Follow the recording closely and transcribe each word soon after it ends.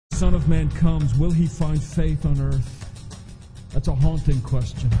Son of Man comes, will he find faith on earth? That's a haunting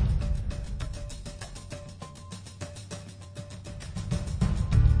question.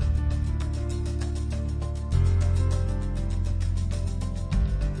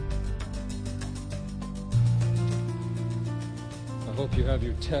 I hope you have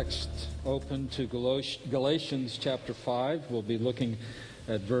your text open to Galatians chapter 5. We'll be looking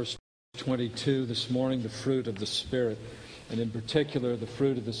at verse 22 this morning, the fruit of the Spirit. And in particular, the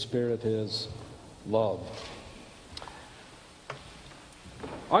fruit of the Spirit is love.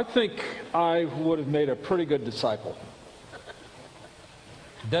 I think I would have made a pretty good disciple.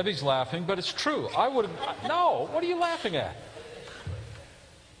 Debbie's laughing, but it's true. I would have... No, what are you laughing at?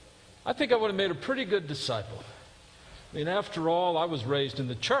 I think I would have made a pretty good disciple. I mean, after all, I was raised in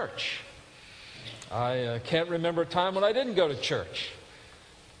the church. I can't remember a time when I didn't go to church.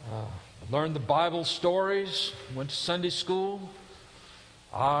 Learned the Bible stories, went to Sunday school.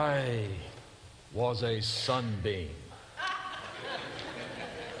 I was a sunbeam.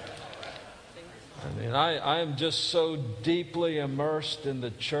 I mean, I am just so deeply immersed in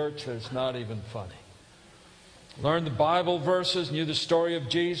the church that it's not even funny. Learned the Bible verses, knew the story of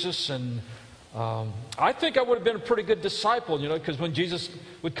Jesus, and I think I would have been a pretty good disciple, because when Jesus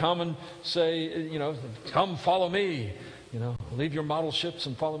would come and say, come follow me, leave your model ships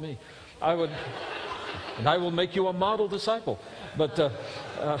and follow me. I will make you a model disciple. But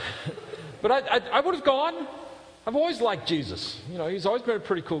I would have gone. I've always liked Jesus. He's always been a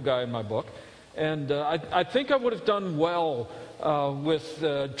pretty cool guy in my book. And I think I would have done well with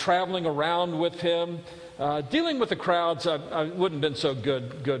traveling around with him. Dealing with the crowds, I wouldn't have been so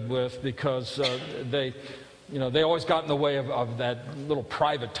good with, because they always got in the way of that little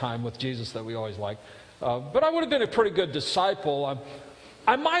private time with Jesus that we always liked. But I would have been a pretty good disciple.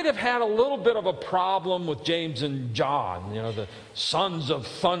 I might have had a little bit of a problem with James and John, the sons of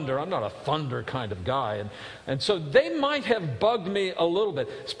thunder. I'm not a thunder kind of guy. And so they might have bugged me a little bit,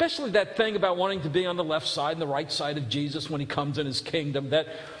 especially that thing about wanting to be on the left side and the right side of Jesus when he comes in his kingdom. That,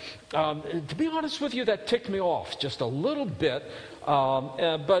 to be honest with you, that ticked me off just a little bit.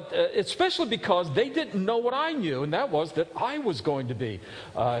 But especially because they didn't know what I knew, and that was that I was going to be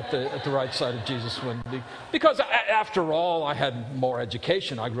at the right side of Jesus. Because after all, I had more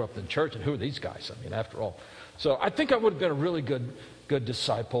education. I grew up in church, and who are these guys? I mean, after all. So I think I would have been a really good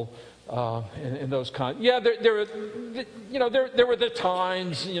disciple in those kinds. Yeah, there were the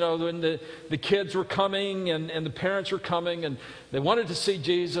times, when the kids were coming and the parents were coming and they wanted to see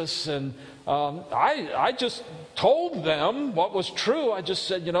Jesus, and I just told them what was true. I just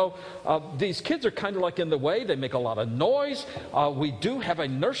said, these kids are kind of like in the way. They make a lot of noise. We do have a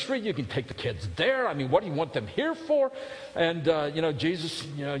nursery. You can take the kids there. I mean, what do you want them here for? And Jesus,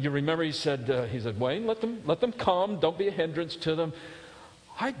 you remember he said, Wayne, let them come. Don't be a hindrance to them.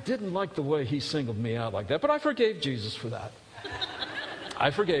 I didn't like the way he singled me out like that, but I forgave Jesus for that. I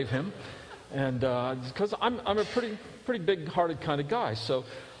forgave him, and because I'm a pretty big-hearted kind of guy, so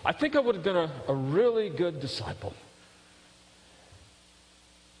I think I would have been a really good disciple.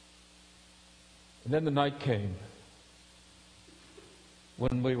 And then the night came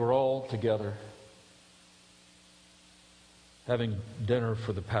when we were all together having dinner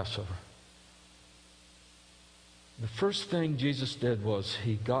for the Passover. The first thing Jesus did was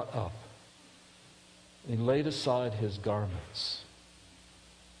he got up and he laid aside his garments.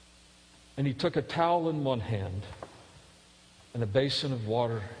 And he took a towel in one hand and a basin of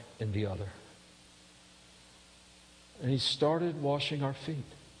water in the other. And he started washing our feet.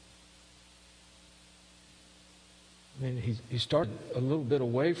 I mean, he started a little bit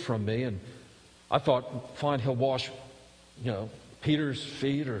away from me, and I thought, fine, he'll wash, Peter's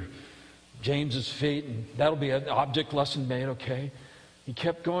feet or James's feet, and that'll be an object lesson made, okay? He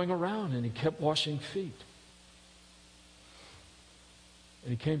kept going around, and he kept washing feet. And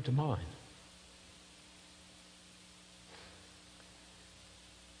he came to mine.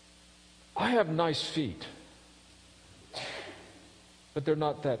 I have nice feet, but they're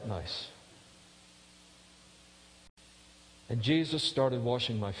not that nice. And Jesus started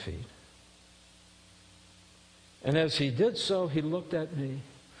washing my feet. And as he did so, he looked at me,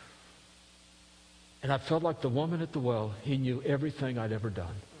 and I felt like the woman at the well. He knew everything I'd ever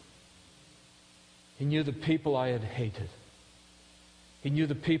done. He knew the people I had hated. He knew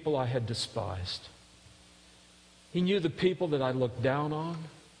the people I had despised. He knew the people that I looked down on.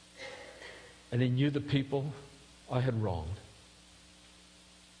 And he knew the people I had wronged.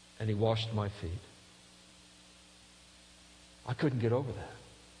 And he washed my feet. I couldn't get over that.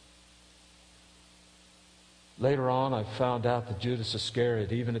 Later on, I found out that Judas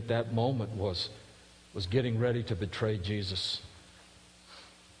Iscariot, even at that moment, was getting ready to betray Jesus.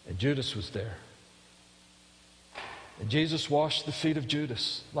 And Judas was there. And Jesus washed the feet of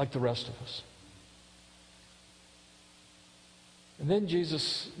Judas like the rest of us. And then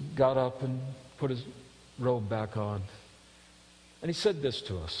Jesus got up and put his robe back on. And he said this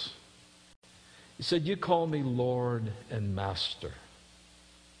to us. He said, "You call me Lord and Master."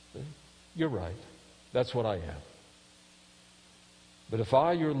 You're right. That's what I am. But if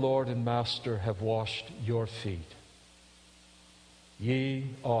I, your Lord and Master, have washed your feet,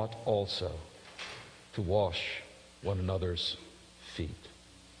 ye ought also to wash one another's feet.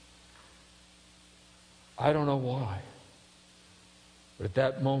 I don't know why, but at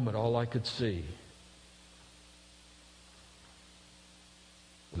that moment, all I could see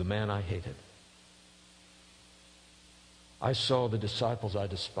was the man I hated. I saw the disciples I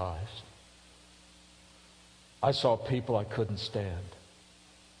despised. I saw people I couldn't stand.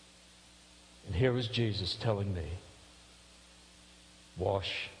 And here was Jesus telling me,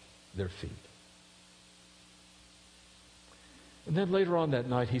 wash their feet. And then later on that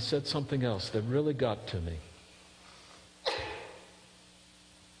night, he said something else that really got to me.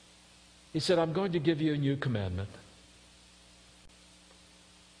 He said, "I'm going to give you a new commandment.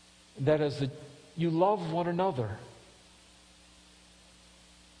 And that is that you love one another."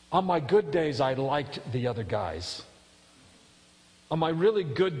 On my good days, I liked the other guys. On my really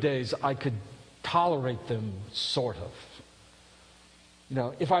good days, I could tolerate them, sort of. You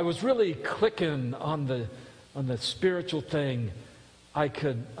know, if I was really clicking on the spiritual thing, I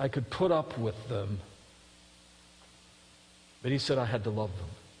could put up with them. But he said I had to love them.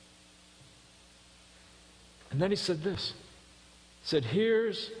 And then he said this. He said,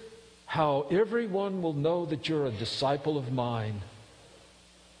 "Here's how everyone will know that you're a disciple of mine.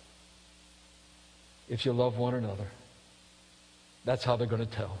 If you love one another." That's how they're going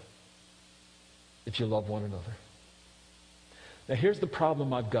to tell. If you love one another. Now here's the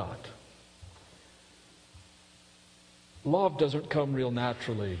problem I've got. Love doesn't come real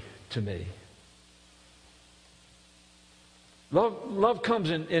naturally to me. Love comes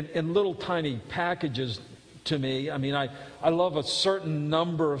in little tiny packages to me. I mean, I love a certain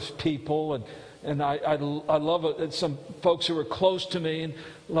number of people, and I love some folks who are close to me, and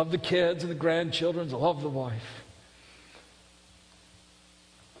love the kids and the grandchildren, I love the wife.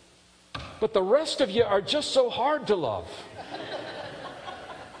 But the rest of you are just so hard to love.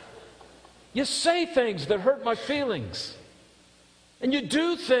 You say things that hurt my feelings. And you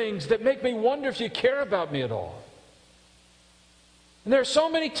do things that make me wonder if you care about me at all. And there are so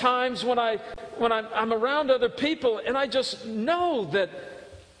many times when I'm around other people and I just know that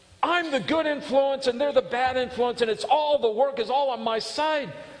I'm the good influence and they're the bad influence, and it's all the work is all on my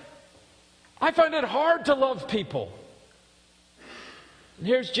side. I find it hard to love people. And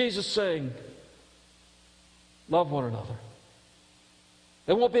here's Jesus saying, love one another.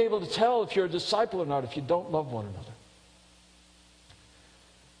 They won't be able to tell if you're a disciple or not if you don't love one another.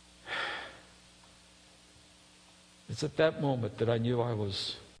 It's at that moment that I knew I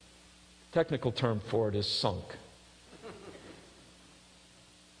was, technical term for it is sunk.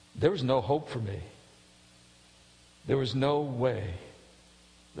 There was no hope for me. There was no way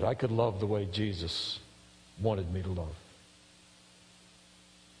that I could love the way Jesus wanted me to love.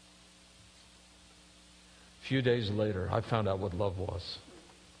 A few days later, I found out what love was.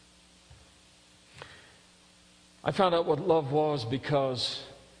 I found out what love was because,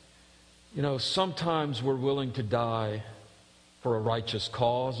 you know, sometimes we're willing to die for a righteous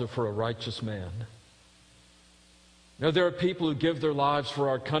cause or for a righteous man. You know, there are people who give their lives for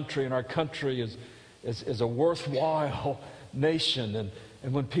our country, and our country is a worthwhile nation.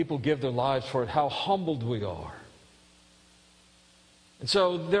 And when people give their lives for it, how humbled we are. And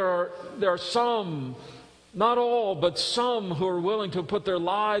so there are some, not all, but some who are willing to put their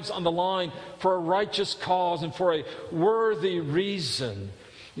lives on the line for a righteous cause and for a worthy reason.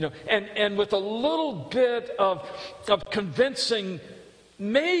 You know, and with a little bit of convincing,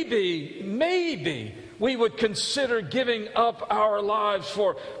 maybe we would consider giving up our lives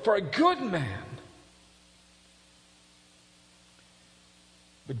for a good man.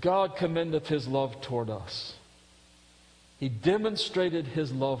 But God commendeth His love toward us. He demonstrated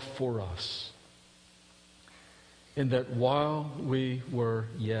His love for us in that while we were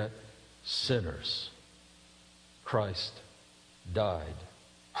yet sinners, Christ died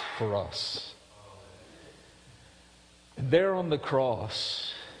for us. And there on the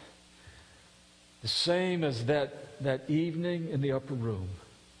cross, the same as that evening in the upper room,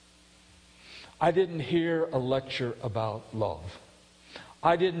 I didn't hear a lecture about love.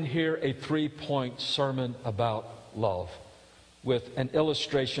 I didn't hear a 3-point sermon about love with an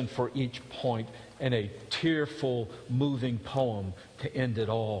illustration for each point and a tearful, moving poem to end it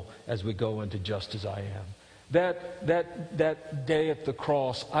all as we go into Just As I Am. That day at the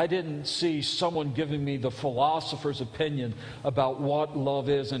cross, I didn't see someone giving me the philosopher's opinion about what love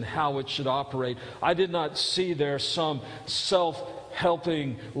is and how it should operate. I did not see there some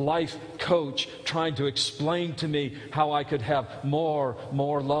self-helping life coach trying to explain to me how I could have more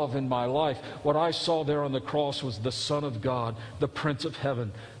love in my life. What I saw there on the cross was the Son of God, the Prince of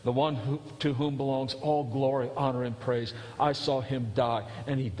Heaven, the one to whom belongs all glory, honor, and praise. I saw him die,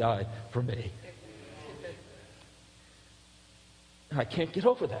 and he died for me. I can't get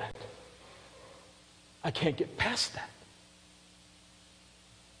over that. I can't get past that.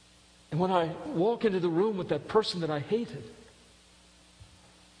 And when I walk into the room with that person that I hated,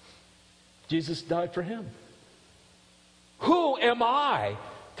 Jesus died for him. Who am I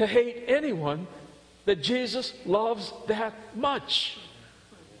to hate anyone that Jesus loves that much?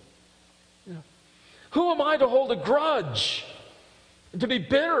 You know, who am I to hold a grudge and to be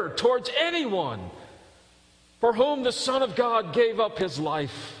bitter towards anyone for whom the Son of God gave up his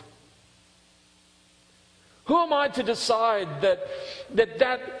life? Who am I to decide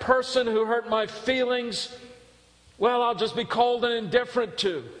that person who hurt my feelings, well, I'll just be cold and indifferent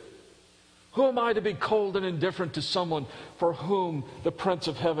to? Who am I to be cold and indifferent to someone for whom the Prince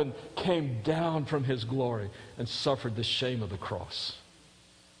of Heaven came down from his glory and suffered the shame of the cross?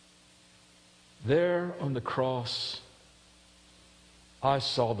 There on the cross, I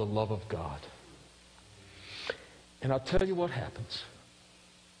saw the love of God. And I'll tell you what happens.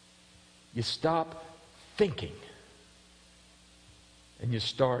 You stop thinking and you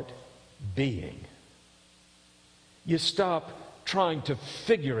start being. You stop trying to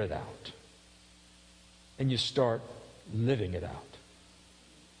figure it out and you start living it out.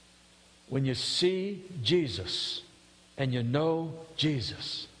 When you see Jesus and you know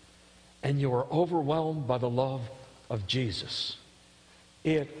Jesus and you are overwhelmed by the love of Jesus,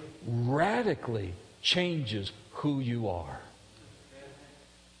 it radically changes who you are.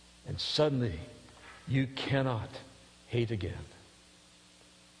 And suddenly, you cannot hate again.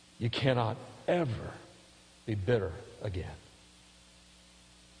 You cannot ever be bitter again.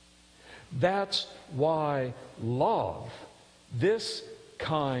 That's why love, this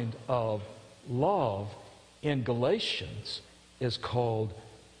kind of love in Galatians, is called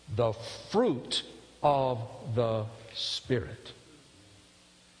the fruit of the Spirit.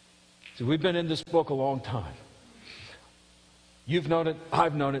 See, we've been in this book a long time. You've known it,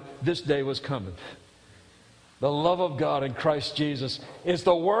 I've known it. This day was coming. The love of God in Christ Jesus is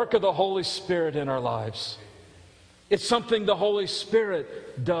the work of the Holy Spirit in our lives. It's something the Holy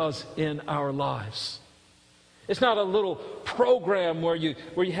Spirit does in our lives. It's not a little program where you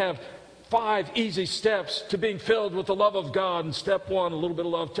have 5 easy steps to being filled with the love of God. And step 1, a little bit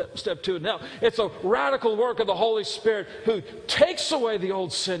of love. Step 2. Now, it's a radical work of the Holy Spirit who takes away the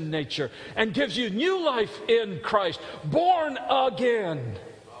old sin nature and gives you new life in Christ. Born again.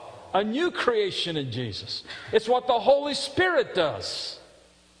 A new creation in Jesus. It's what the Holy Spirit does.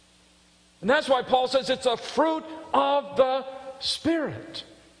 And that's why Paul says it's a fruit of the Spirit.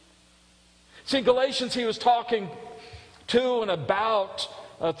 See, in Galatians, he was talking to and about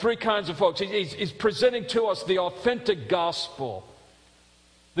 3 kinds of folks. He's presenting to us the authentic gospel.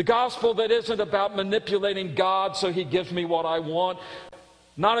 The gospel that isn't about manipulating God so he gives me what I want.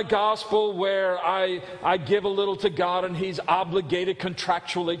 Not a gospel where I give a little to God and he's obligated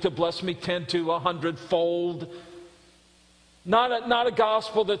contractually to bless me 10 to 100-fold. Not a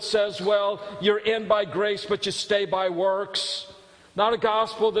gospel that says, well, you're in by grace but you stay by works. Not a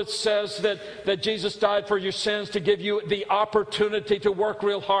gospel that says that Jesus died for your sins to give you the opportunity to work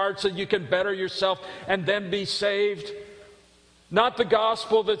real hard so you can better yourself and then be saved. Not the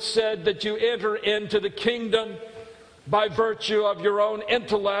gospel that said that you enter into the kingdom by virtue of your own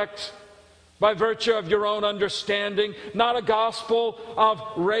intellect, by virtue of your own understanding. Not a gospel of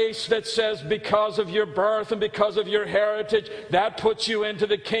race that says because of your birth and because of your heritage, that puts you into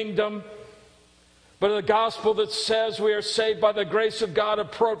the kingdom. But a gospel that says we are saved by the grace of God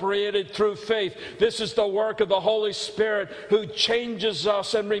appropriated through faith. This is the work of the Holy Spirit who changes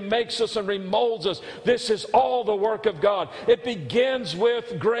us and remakes us and remolds us. This is all the work of God. It begins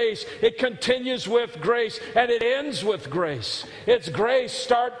with grace. It continues with grace. And it ends with grace. It's grace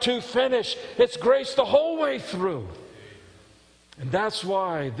start to finish. It's grace the whole way through. And that's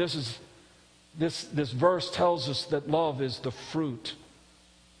why this verse tells us that love is the fruit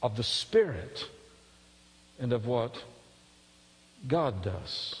of the Spirit and of what God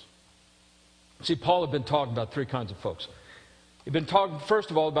does. See, Paul had been talking about 3 kinds of folks. He'd been talking,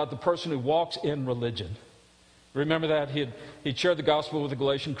 first of all, about the person who walks in religion. Remember that? He'd shared the gospel with the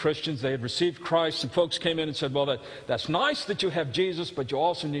Galatian Christians. They had received Christ, and folks came in and said, well, that's nice that you have Jesus, but you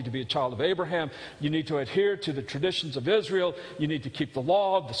also need to be a child of Abraham. You need to adhere to the traditions of Israel. You need to keep the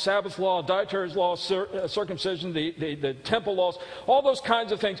law, the Sabbath law, dietary law, circumcision, the temple laws, all those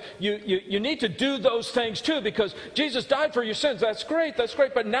kinds of things. You need to do those things too, because Jesus died for your sins. That's great,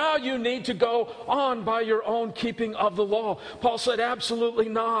 but now you need to go on by your own keeping of the law. Paul said, absolutely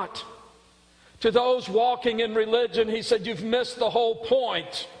not. To those walking in religion, he said, you've missed the whole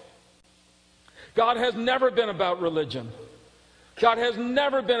point. God has never been about religion. God has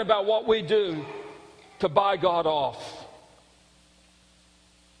never been about what we do to buy God off.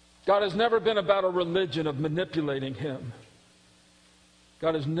 God has never been about a religion of manipulating Him.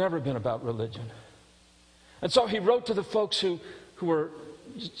 God has never been about religion. And so he wrote to the folks who were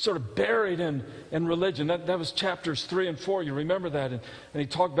sort of buried in religion. That was chapters 3 and 4. You remember that? And he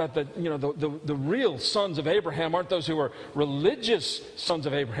talked about that, the real sons of Abraham aren't those who are religious sons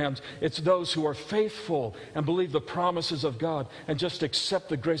of Abraham. It's those who are faithful and believe the promises of God and just accept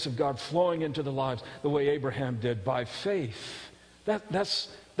the grace of God flowing into their lives the way Abraham did by faith.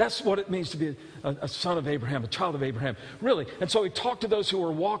 That's what it means to be a son of Abraham, a child of Abraham, really. And so he talked to those who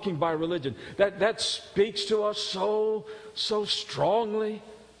were walking by religion. That speaks to us so strongly.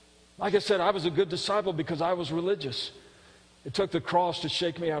 Like I said, I was a good disciple because I was religious. It took the cross to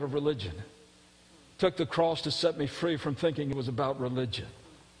shake me out of religion. It took the cross to set me free from thinking it was about religion.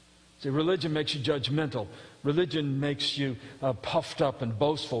 See, religion makes you judgmental. Religion makes you puffed up and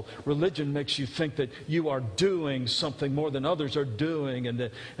boastful. Religion makes you think that you are doing something more than others are doing, and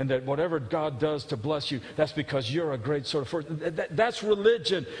that whatever God does to bless you, that's because you're a great sort of person. That's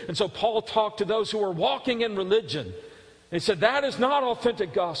religion. And so Paul talked to those who were walking in religion. And he said, that is not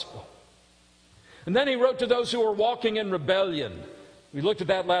authentic gospel. And then he wrote to those who were walking in rebellion. We looked at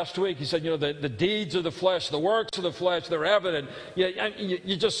that last week. He said, the deeds of the flesh, the works of the flesh, they're evident.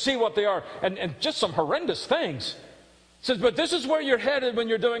 You just see what they are. And just some horrendous things. He says, but this is where you're headed when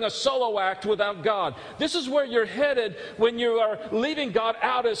you're doing a solo act without God. This is where you're headed when you are leaving God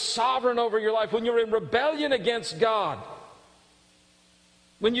out as sovereign over your life. When you're in rebellion against God.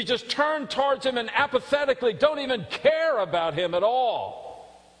 When you just turn towards Him and apathetically don't even care about Him at all.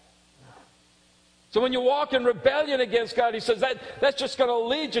 So when you walk in rebellion against God, he says that's just going to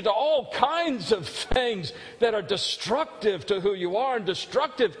lead you to all kinds of things that are destructive to who you are and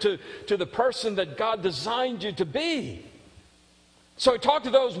destructive to the person that God designed you to be. So he talked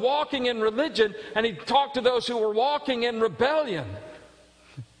to those walking in religion, and he talked to those who were walking in rebellion.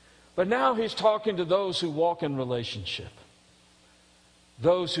 But now he's talking to those who walk in relationship.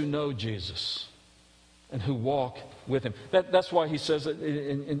 Those who know Jesus and who walk with Him. That's why he says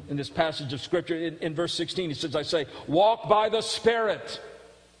in this passage of Scripture, in verse 16, he says, I say, walk by the Spirit.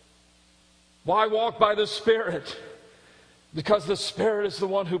 Why walk by the Spirit? Because the Spirit is the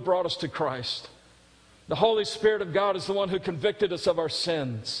one who brought us to Christ. The Holy Spirit of God is the one who convicted us of our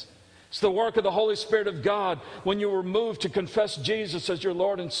sins. It's the work of the Holy Spirit of God when you were moved to confess Jesus as your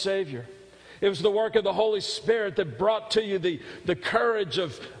Lord and Savior. It was the work of the Holy Spirit that brought to you the courage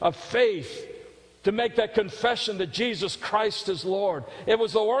of faith to make that confession that Jesus Christ is Lord. It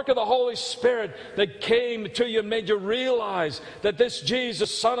was the work of the Holy Spirit that came to you and made you realize that this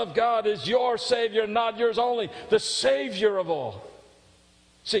Jesus, Son of God, is your Savior, not yours only, the Savior of all.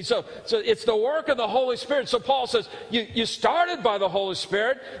 See, so it's the work of the Holy Spirit. So Paul says, you started by the Holy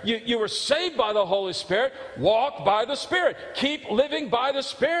Spirit. You were saved by the Holy Spirit. Walk by the Spirit. Keep living by the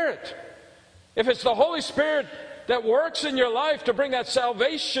Spirit. If it's the Holy Spirit that works in your life to bring that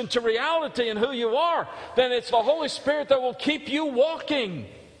salvation to reality in who you are, then it's the Holy Spirit that will keep you walking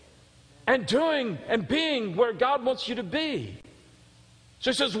and doing and being where God wants you to be.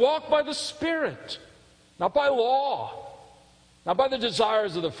 So he says, walk by the Spirit, not by law, not by the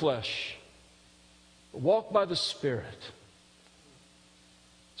desires of the flesh, but walk by the Spirit.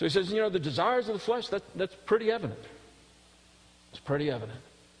 So he says, the desires of the flesh, that's pretty evident. It's pretty evident.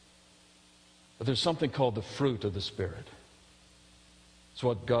 But there's something called the fruit of the Spirit. It's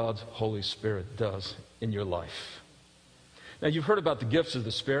what God's Holy Spirit does in your life. Now, you've heard about the gifts of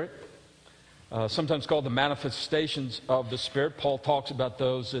the Spirit, sometimes called the manifestations of the Spirit. Paul talks about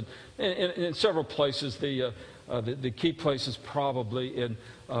those in several places. The key place is probably in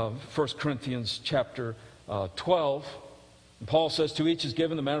 1 Corinthians chapter 12. And Paul says, to each is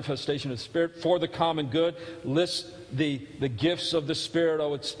given the manifestation of the Spirit for the common good. Lists the gifts of the Spirit.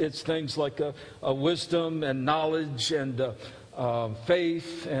 It's things like wisdom and knowledge and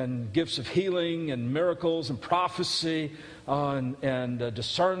faith and gifts of healing and miracles and prophecy, and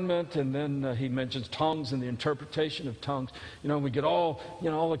discernment, and then he mentions tongues and the interpretation of tongues. We get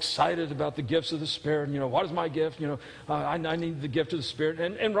all excited about the gifts of the Spirit. What is my gift? I need the gift of the Spirit,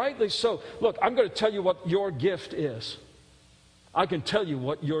 and rightly so. Look, I'm going to tell you what your gift is. I can tell you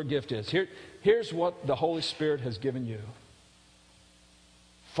what your gift is. Here's what the Holy Spirit has given you.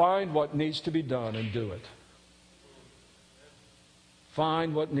 Find what needs to be done and do it.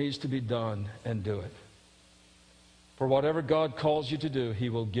 Find what needs to be done and do it. For whatever God calls you to do, He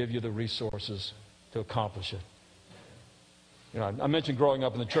will give you the resources to accomplish it. I mentioned growing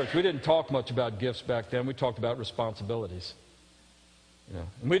up in the church. We didn't talk much about gifts back then. We talked about responsibilities.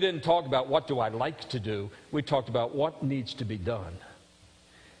 And we didn't talk about what do I like to do. We talked about what needs to be done.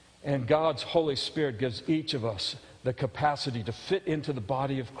 And God's Holy Spirit gives each of us the capacity to fit into the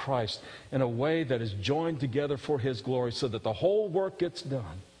body of Christ in a way that is joined together for His glory so that the whole work gets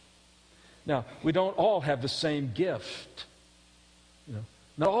done. Now, we don't all have the same gift.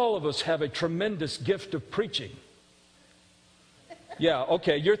 Not all of us have a tremendous gift of preaching. Yeah,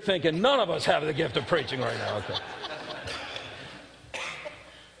 okay, you're thinking none of us have the gift of preaching right now. Okay.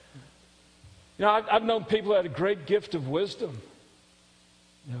 I've known people who had a great gift of wisdom.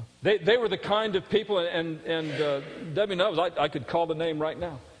 They were the kind of people, and Debbie knows, I could call the name right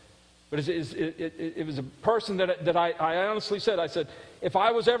now. But it was a person that I honestly said, if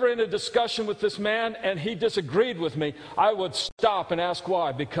I was ever in a discussion with this man and he disagreed with me, I would stop and ask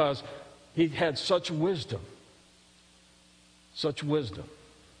why, because he had such wisdom. Such wisdom.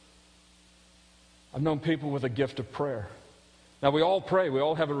 I've known people with a gift of prayer. Now, we all pray. We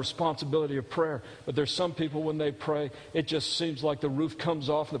all have a responsibility of prayer. But there's some people, when they pray, it just seems like the roof comes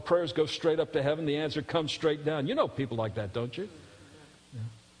off, the prayers go straight up to heaven, the answer comes straight down. You know people like that, don't you? Yeah.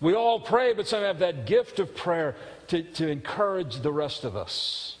 We all pray, but some have that gift of prayer to encourage the rest of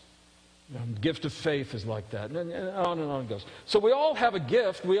us. The gift of faith is like that. And on it goes. So we all have a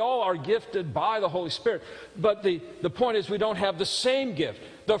gift. We all are gifted by the Holy Spirit. But the point is, we don't have the same gift.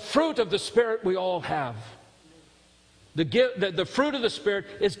 The fruit of the Spirit we all have. The fruit of the Spirit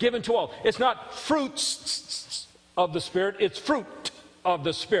is given to all. It's not fruits of the Spirit, it's fruit of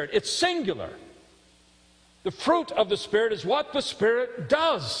the Spirit. It's singular. The fruit of the Spirit is what the Spirit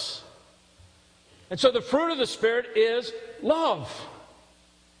does. And so the fruit of the Spirit is love.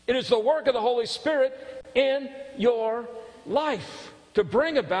 It is the work of the Holy Spirit in your life to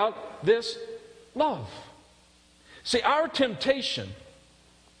bring about this love. See, our temptation,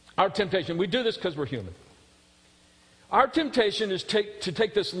 we do this because we're human. Our temptation is to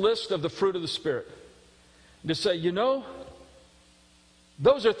take this list of the fruit of the Spirit and to say,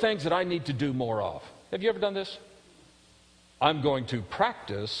 those are things that I need to do more of. Have you ever done this? I'm going to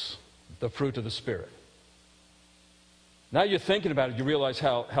practice the fruit of the Spirit. Now you're thinking about it, you realize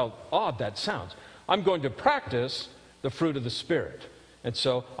how odd that sounds. I'm going to practice the fruit of the Spirit. And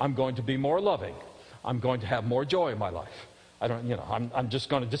so I'm going to be more loving. I'm going to have more joy in my life. I'm just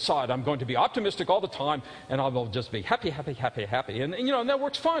going to decide I'm going to be optimistic all the time, and I will just be happy, happy, happy, happy. And that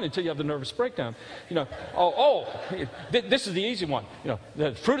works fine until you have the nervous breakdown. This is the easy one.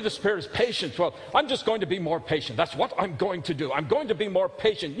 The fruit of the Spirit is patience. Well, I'm just going to be more patient. That's what I'm going to do. I'm going to be more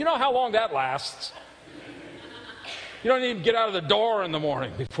patient. You know how long that lasts? You don't even get out of the door in the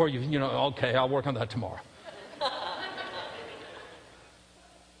morning before okay, I'll work on that tomorrow.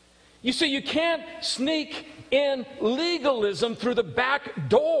 You see, you can't sneak in legalism through the back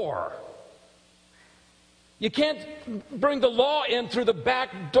door. You can't bring the law in through the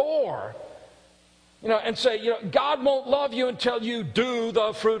back door. And say, God won't love you until you do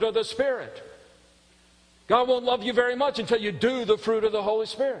the fruit of the Spirit. God won't love you very much until you do the fruit of the Holy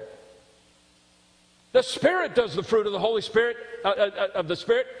Spirit. The Spirit does the fruit of the Holy Spirit, of the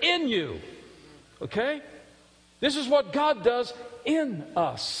Spirit in you. Okay? This is what God does in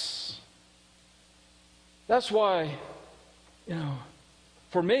us. That's why,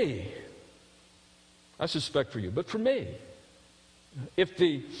 for me, I suspect for you, but for me, if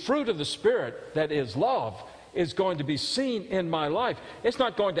the fruit of the Spirit, that is love, is going to be seen in my life, it's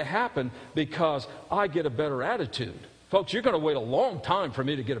not going to happen because I get a better attitude. Folks, you're going to wait a long time for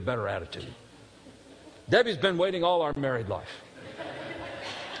me to get a better attitude. Debbie's been waiting all our married life.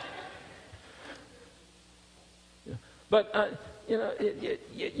 But,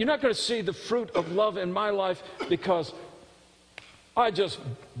 you're not going to see the fruit of love in my life because I just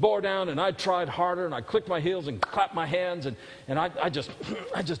bore down and I tried harder and I clicked my heels and clapped my hands and I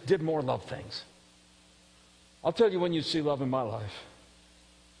just did more love things. I'll tell you when you see love in my life.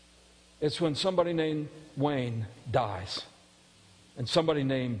 It's when somebody named Wayne dies and somebody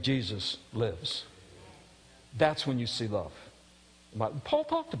named Jesus lives. That's when you see love. Paul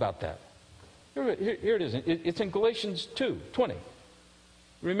talked about that. Here it is. It's in Galatians 2:20.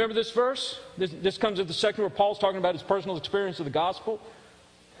 Remember this verse? This comes at the section where Paul's talking about his personal experience of the gospel.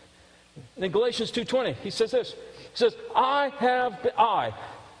 And in Galatians 2:20, he says this. He says, I,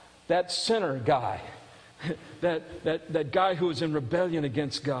 that sinner guy, that guy who was in rebellion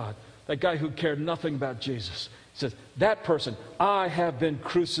against God, that guy who cared nothing about Jesus. He says, that person, I have been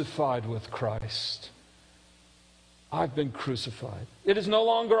crucified with Christ. I've been crucified. It is no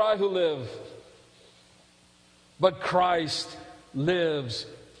longer I who live, but Christ lives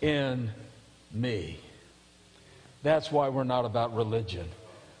in me. That's why we're not about religion.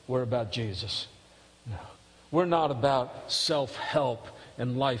 We're about Jesus. No. We're not about self-help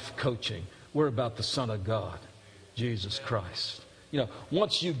and life coaching. We're about the Son of God, Jesus Christ.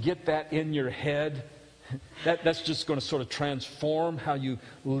 Once you get that in your head, that's just going to sort of transform how you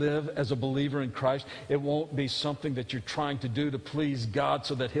live as a believer in Christ. It won't be something that you're trying to do to please God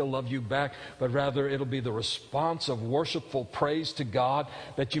so that He'll love you back, but rather it'll be the response of worshipful praise to God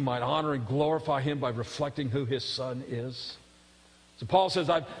that you might honor and glorify Him by reflecting who His Son is. So Paul says,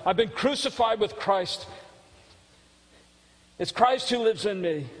 I've been crucified with Christ. It's Christ who lives in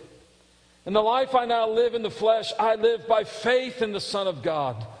me. And the life I now live in the flesh, I live by faith in the Son of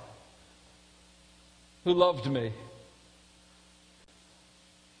God, who loved me,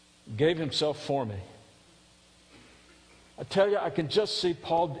 gave Himself for me. I tell you, I can just see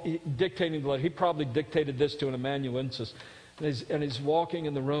Paul dictating the letter. He probably dictated this to an amanuensis. And he's walking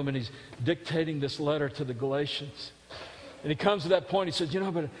in the room and he's dictating this letter to the Galatians. And he comes to that point, he says,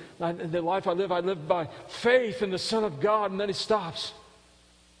 but the life I live by faith in the Son of God. And then he stops.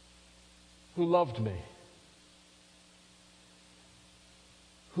 Who loved me?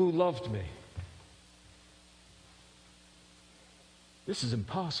 Who loved me? This is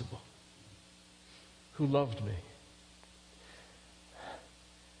impossible. Who loved me?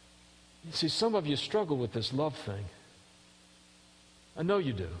 You see, some of you struggle with this love thing. I know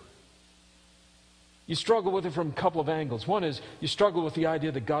you do. You struggle with it from a couple of angles. One is you struggle with the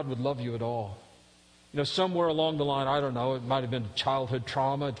idea that God would love you at all. Somewhere along the line, I don't know, it might have been childhood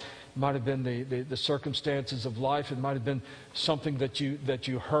trauma. It might have been the circumstances of life. It might have been something that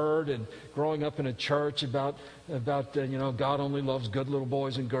you heard and growing up in a church about God only loves good little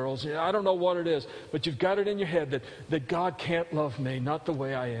boys and girls. I don't know what it is, but you've got it in your head that God can't love me, not the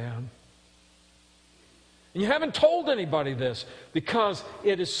way I am. And you haven't told anybody this because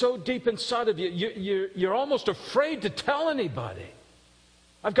it is so deep inside of you. You're almost afraid to tell anybody.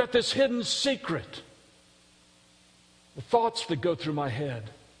 I've got this hidden secret. The thoughts that go through my head.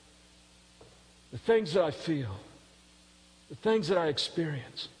 The things that I feel. The things that I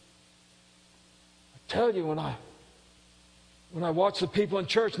experience. I tell you, when I watch the people in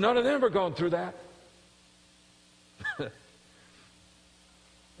church, none of them are going through that.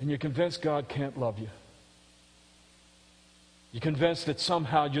 And you're convinced God can't love you. You're convinced that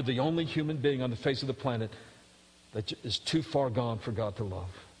somehow you're the only human being on the face of the planet that is too far gone for God to love.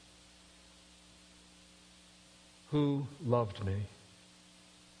 Who loved me?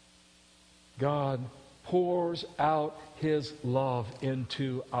 God pours out His love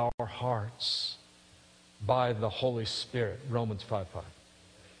into our hearts by the Holy Spirit. Romans 5:5.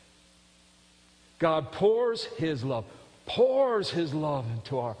 God pours His love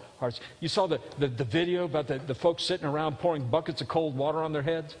into our hearts. You saw the video about the folks sitting around pouring buckets of cold water on their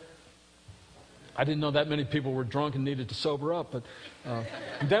heads? I didn't know that many people were drunk and needed to sober up. But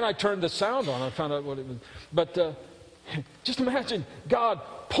then I turned the sound on. I found out what it was. But just imagine God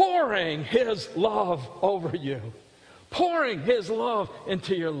pouring His love over you. Pouring His love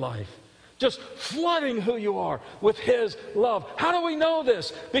into your life. Just flooding who you are with His love. How do we know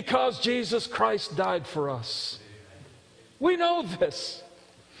this? Because Jesus Christ died for us. We know this.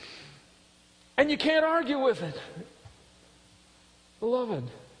 And you can't argue with it. Beloved,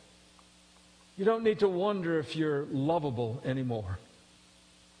 you don't need to wonder if you're lovable anymore.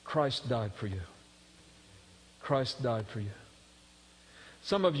 Christ died for you. Christ died for you.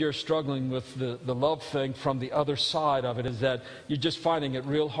 Some of you are struggling with the love thing from the other side of it, is that you're just finding it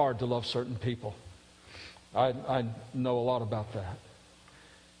real hard to love certain people. I know a lot about that.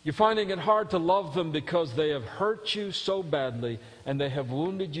 You're finding it hard to love them because they have hurt you so badly and they have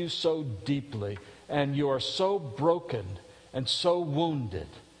wounded you so deeply, and you are so broken and so wounded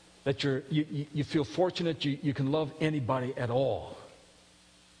that you feel fortunate you can love anybody at all,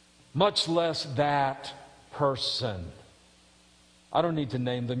 much less that person. I don't need to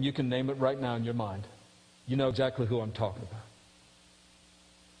name them. You can name it right now in your mind. You know exactly who I'm talking about.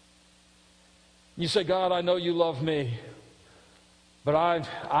 You say, God, I know you love me, but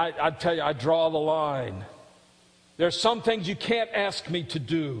I tell you, I draw the line There's some things you can't ask me to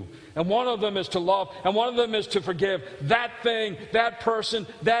do. And one of them is to love, and one of them is to forgive that thing, that person,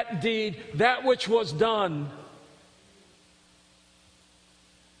 that deed, that which was done.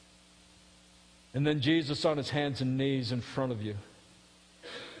 And then Jesus, on his hands and knees in front of you,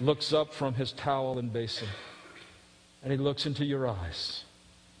 looks up from his towel and basin, and he looks into your eyes,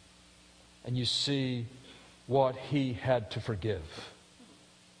 and you see what he had to forgive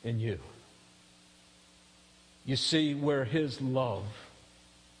in you. You see where his love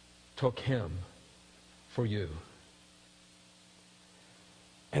took him for you.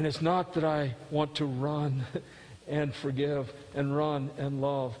 And it's not that I want to run and forgive and run and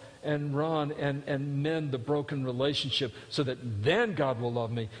love and run and mend the broken relationship so that then God will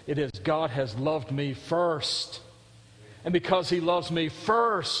love me. It is God has loved me first. And because he loves me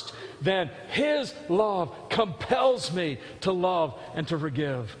first, then his love compels me to love and to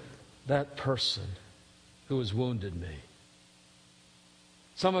forgive that person who has wounded me.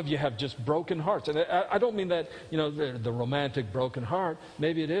 Some of you have just broken hearts. And I don't mean that, the romantic broken heart.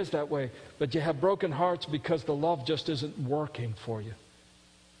 Maybe it is that way. But you have broken hearts because the love just isn't working for you.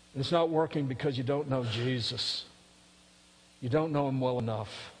 And it's not working because you don't know Jesus. You don't know him well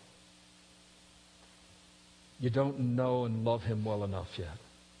enough. You don't know and love him well enough yet.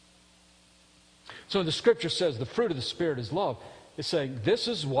 So the scripture says the fruit of the Spirit is love. It's saying this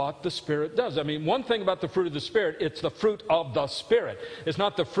is what the Spirit does. I mean, one thing about the fruit of the Spirit, it's the fruit of the Spirit. It's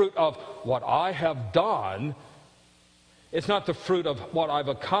not the fruit of what I have done. It's not the fruit of what I've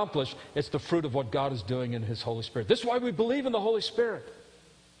accomplished. It's the fruit of what God is doing in his Holy Spirit. This is why we believe in the Holy Spirit.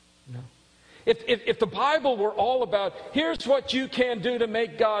 If the Bible were all about, here's what you can do to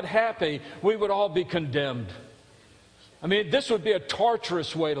make God happy, we would all be condemned. I mean, this would be a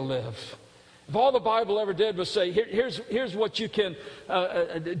torturous way to live. If all the Bible ever did was say, here's what you can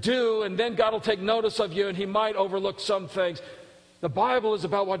do, and then God will take notice of you, and he might overlook some things. The Bible is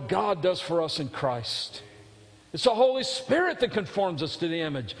about what God does for us in Christ. It's the Holy Spirit that conforms us to the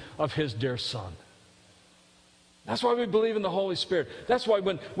image of his dear Son. That's why we believe in the Holy Spirit. That's why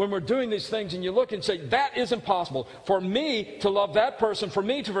when we're doing these things and you look and say, that is impossible. For me to love that person, for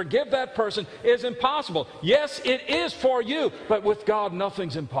me to forgive that person is impossible. Yes, it is for you, but with God,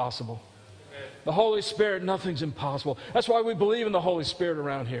 nothing's impossible. The Holy Spirit, nothing's impossible. That's why we believe in the Holy Spirit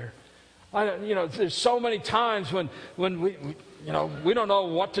around here. There's so many times when we don't know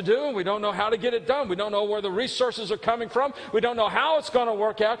what to do, and we don't know how to get it done. We don't know where the resources are coming from. We don't know how it's going to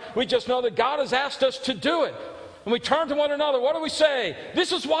work out. We just know that God has asked us to do it. And we turn to one another. What do we say?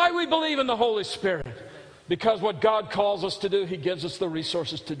 This is why we believe in the Holy Spirit. Because what God calls us to do, he gives us the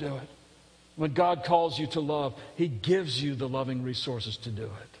resources to do it. When God calls you to love, he gives you the loving resources to do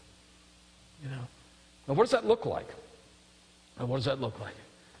it. Now what does that look like?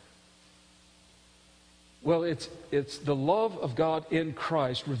 Well, it's the love of God in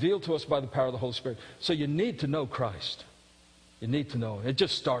Christ revealed to us by the power of the Holy Spirit. So you need to know Christ. You need to know him. It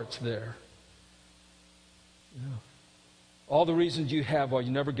just starts there. All the reasons you have why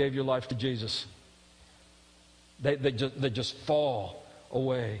you never gave your life to Jesus, they just fall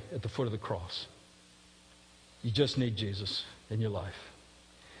away at the foot of the cross. You just need Jesus in your life.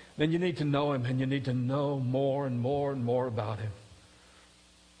 Then you need to know him, and you need to know more and more and more about him.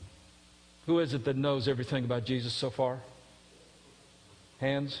 Who is it that knows everything about Jesus so far?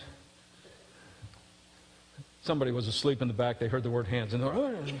 Hands? Somebody was asleep in the back. They heard the word hands, and they're,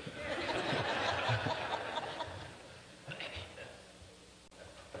 oh.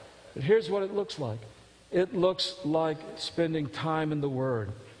 But here's what it looks like. It looks like spending time in the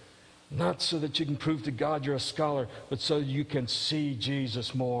Word. Not so that you can prove to God you're a scholar, but so you can see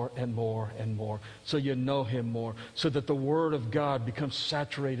Jesus more and more and more. So you know him more. So that the Word of God becomes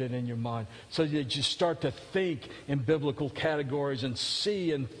saturated in your mind. So that you start to think in biblical categories and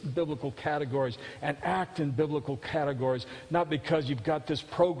see in biblical categories and act in biblical categories. Not because you've got this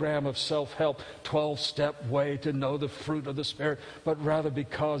program of self-help, 12-step way to know the fruit of the Spirit, but rather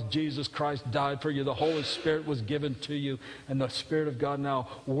because Jesus Christ died for you. The Holy Spirit was given to you, and the Spirit of God now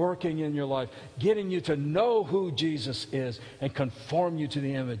working in your life, getting you to know who Jesus is and conform you to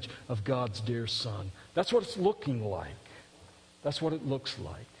the image of God's dear Son. That's what it's looking like. That's what it looks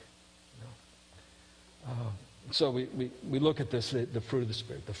like. So we look at this, the fruit of the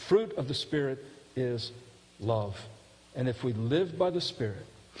Spirit. The fruit of the Spirit is love. And if we live by the Spirit,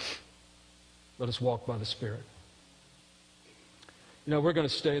 let us walk by the Spirit. We're going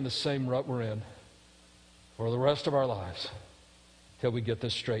to stay in the same rut we're in for the rest of our lives till we get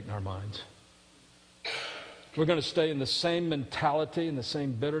this straight in our minds. We're going to stay in the same mentality and the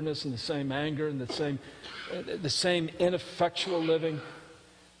same bitterness and the same anger and the same ineffectual living.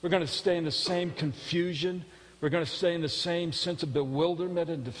 We're going to stay in the same confusion We're going to stay in the same sense of bewilderment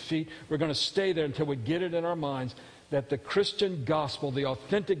and defeat. We're going to stay there until we get it in our minds that the Christian gospel, the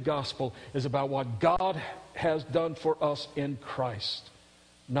authentic gospel, is about what God has done for us in Christ,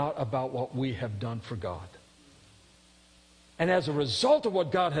 not about what we have done for God. And as a result of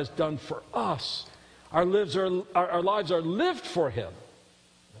what God has done for us, our lives are lived for Him.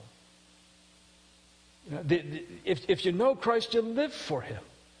 If you know Christ, you live for Him.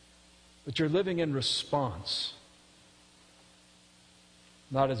 But you're living in response,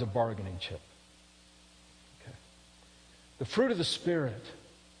 not as a bargaining chip. Okay. The fruit of the Spirit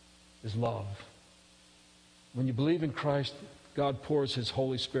is love. When you believe in Christ, God pours His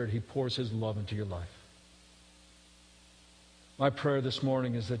Holy Spirit. He pours His love into your life. My prayer this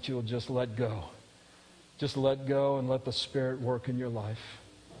morning is that you'll just let go. Just let go and let the Spirit work in your life.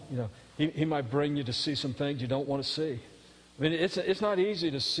 You know, He might bring you to see some things you don't want to see. I mean, it's not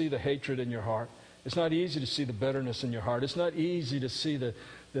easy to see the hatred in your heart. It's not easy to see the bitterness in your heart. It's not easy to see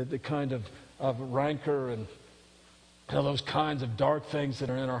the kind of rancor and those kinds of dark things that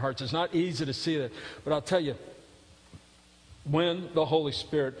are in our hearts. It's not easy to see that. But I'll tell you, when the Holy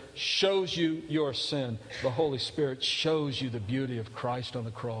Spirit shows you your sin, the Holy Spirit shows you the beauty of Christ on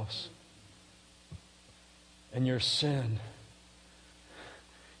the cross. And your sin.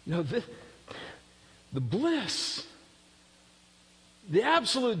 You know, the bliss, the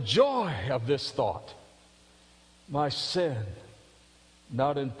absolute joy of this thought. My sin,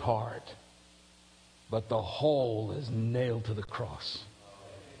 not in part, but the whole is nailed to the cross.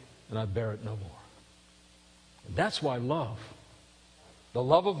 And I bear it no more. And that's why love, the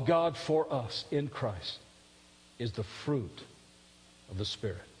love of God for us in Christ, is the fruit of the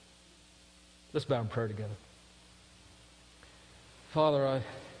Spirit. Let's bow in prayer together. Father,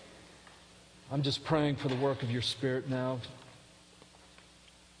 I'm just praying for the work of your Spirit now.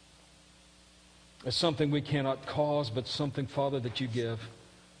 It's something we cannot cause, but something, Father, that you give.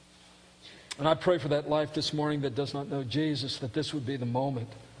 And I pray for that life this morning that does not know Jesus, that this would be the moment.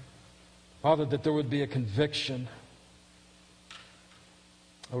 Father, that there would be a conviction,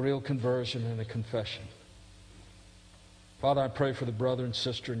 a real conversion and a confession. Father, I pray for the brother and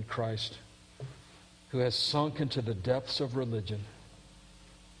sister in Christ who has sunk into the depths of religion.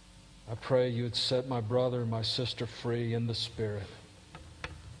 I pray you would set my brother and my sister free in the Spirit.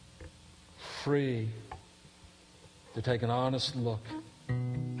 Free to take an honest look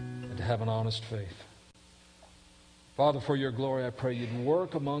and to have an honest faith. Father, for your glory, I pray you'd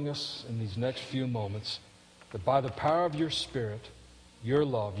work among us in these next few moments, that by the power of your Spirit, your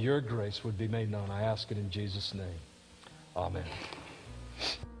love, your grace would be made known. I ask it in Jesus' name. Amen.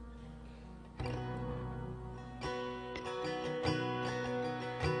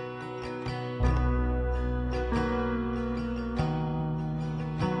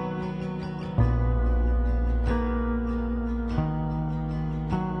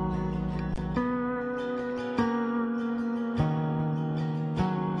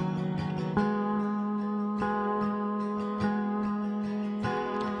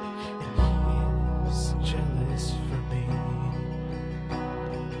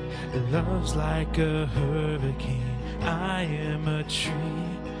 Love's like a hurricane. I am a tree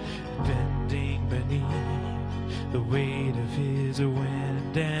bending beneath the weight of his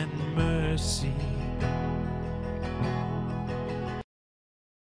wind and mercy.